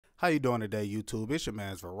How you doing today, YouTube? It's your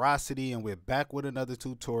man's Veracity, and we're back with another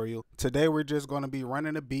tutorial. Today we're just going to be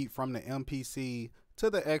running a beat from the MPC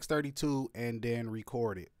to the X32 and then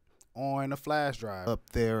record it on a flash drive. Up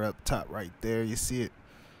there, up top right there, you see it.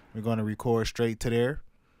 We're going to record straight to there.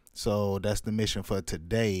 So that's the mission for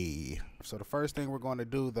today. So the first thing we're going to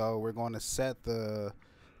do, though, we're going to set the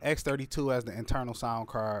X32 as the internal sound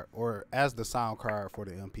card, or as the sound card for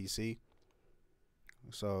the MPC.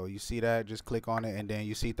 So you see that, just click on it, and then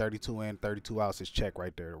you see 32 in, 32 out is checked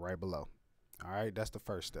right there, right below. All right, that's the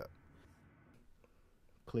first step.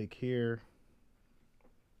 Click here.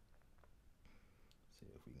 See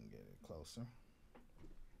if we can get it closer.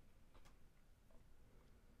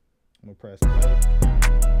 I'm gonna press play.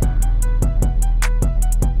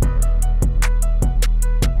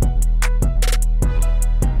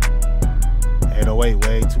 808,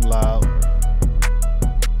 way too loud.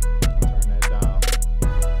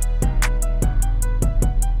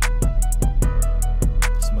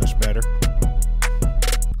 Better.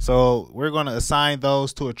 So we're going to assign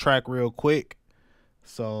those to a track real quick.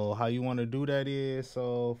 So how you want to do that is,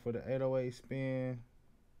 so for the 808 spin,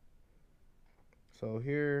 so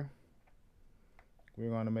here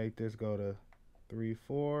we're going to make this go to 3,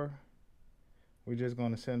 4. We're just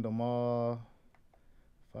going to send them all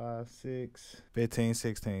 5, 6, 15,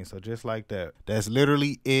 16. So just like that. That's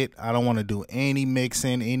literally it. I don't want to do any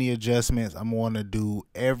mixing, any adjustments. I'm going to do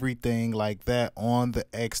everything like that on the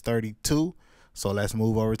X32. So let's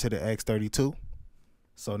move over to the X32.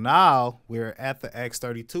 So now we're at the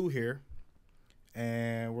X32 here,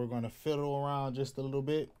 and we're going to fiddle around just a little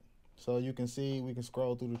bit. So you can see we can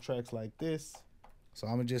scroll through the tracks like this. So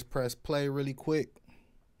I'm going to just press play really quick.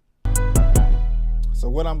 So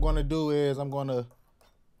what I'm going to do is I'm going to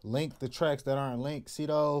link the tracks that aren't linked. See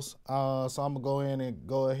those? So I'm gonna go in and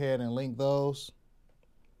go ahead and link those.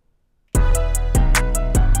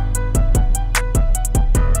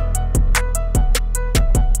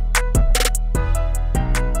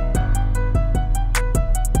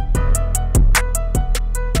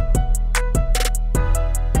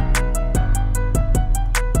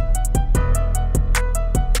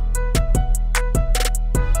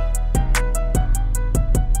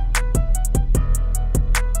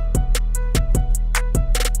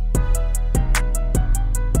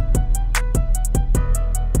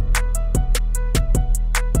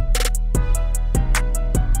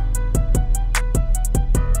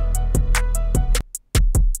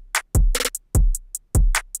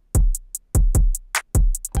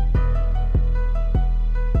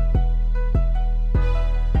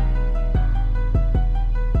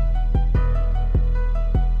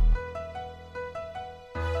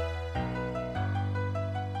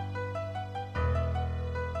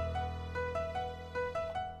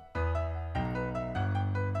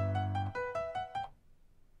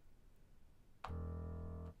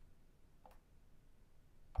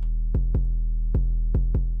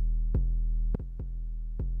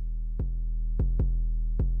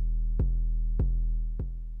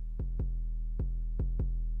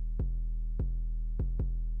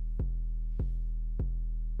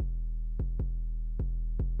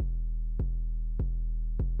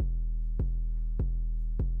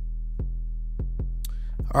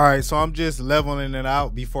 All right, so I'm just leveling it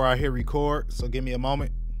out before I hit record. So give me a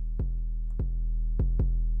moment.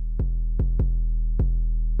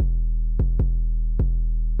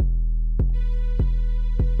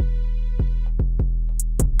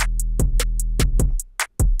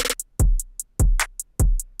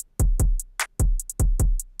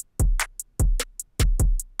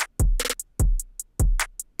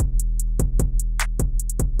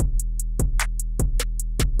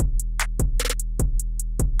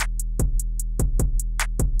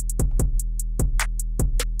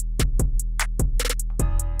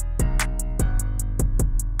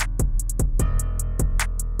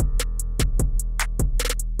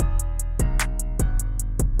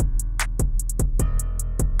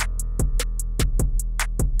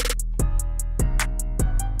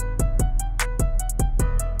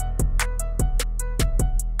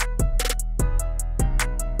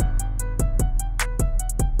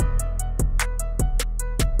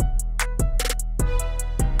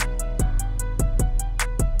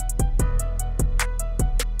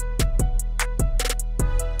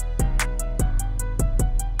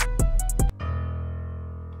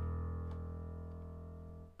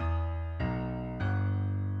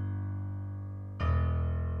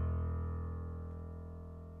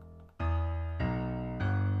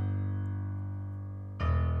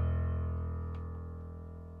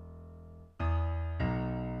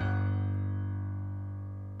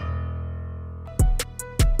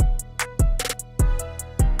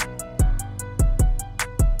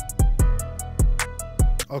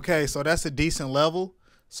 Okay, so that's a decent level.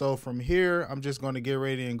 So from here, I'm just going to get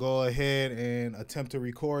ready and go ahead and attempt to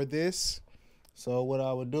record this. So what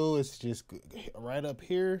I would do is just right up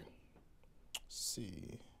here. Let's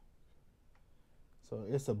see. So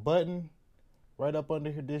it's a button right up under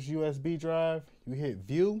here, this USB drive. You hit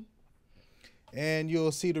view and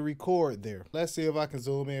you'll see the record there. Let's see if I can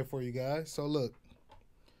zoom in for you guys. So look,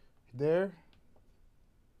 there.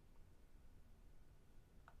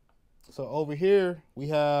 So over here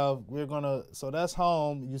so that's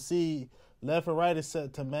home. You see left and right is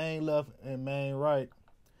set to main left and main right.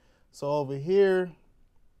 So over here,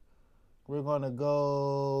 we're gonna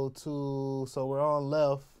go to, so we're on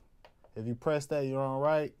left. If you press that, you're on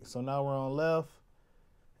right. So now we're on left.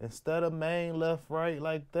 Instead of main left, right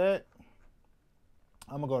like that,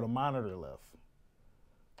 I'm gonna go to monitor left.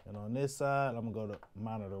 And on this side, I'm gonna go to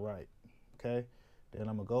monitor right, okay? Then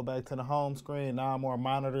I'm gonna go back to the home screen. Now I'm on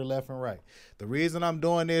monitor left and right. The reason I'm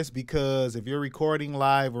doing this because if you're recording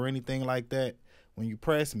live or anything like that, when you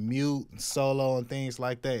press mute, solo, and things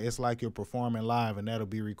like that, it's like you're performing live, and that'll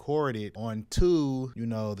be recorded onto, you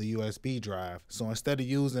know, the USB drive. So instead of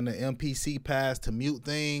using the MPC pass to mute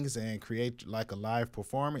things and create like a live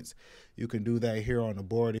performance, you can do that here on the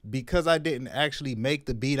board. Because I didn't actually make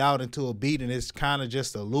the beat out into a beat and it's kind of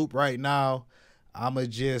just a loop right now,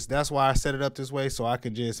 that's why I set it up this way, so I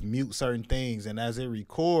can just mute certain things, and as it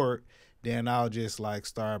record, then I'll just like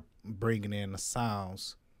start bringing in the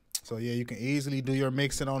sounds. So yeah, you can easily do your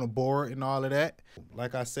mixing on the board and all of that.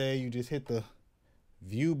 Like I said, you just hit the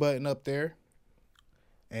view button up there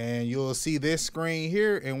and you'll see this screen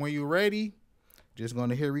here. And when you're ready, just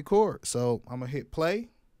gonna hit record. So I'm gonna hit play.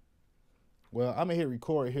 Well, I'm gonna hit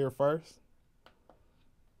record here first.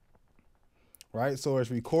 Right, so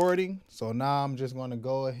it's recording. So now I'm just gonna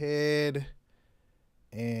go ahead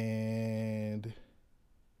and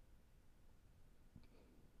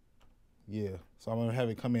yeah, so I'm gonna have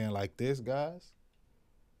it come in like this, guys.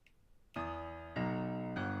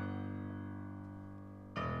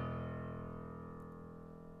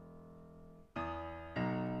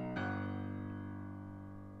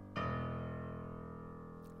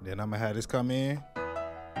 Then I'm gonna have this come in.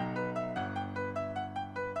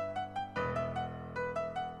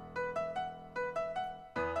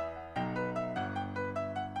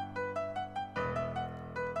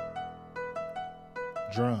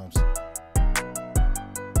 Drums.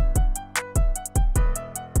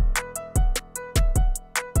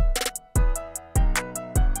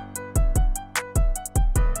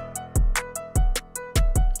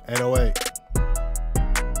 808.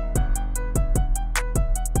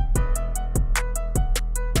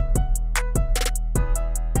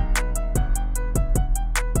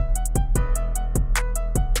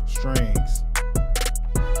 Strings.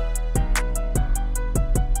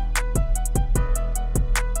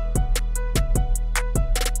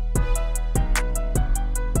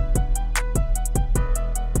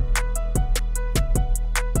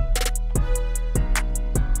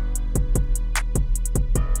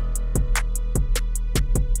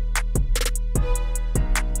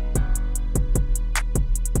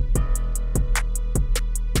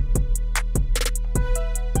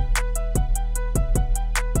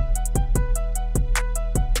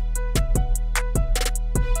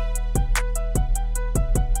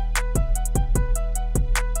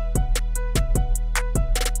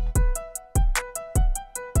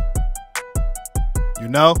 You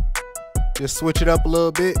know, just switch it up a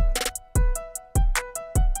little bit.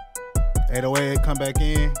 808, come back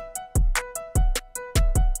in.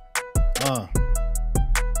 All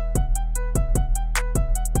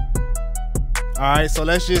right, so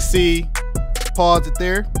let's just see. Pause it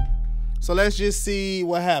there. So let's just see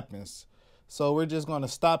what happens. So we're just gonna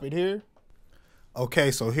stop it here.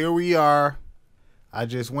 Okay, so here we are. I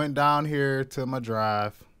just went down here to my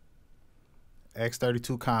drive.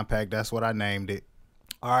 X32 compact, that's what I named it.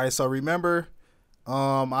 All right, so remember,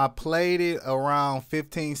 I played it around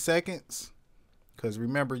 15 seconds. Because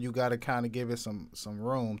remember, you got to kind of give it some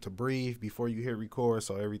room to breathe before you hit record,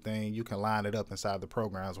 so everything, you can line it up inside the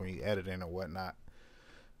programs when you editing or whatnot.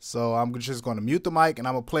 So I'm just going to mute the mic and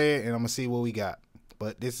I'm going to play it and I'm going to see what we got.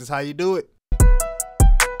 But this is how you do it.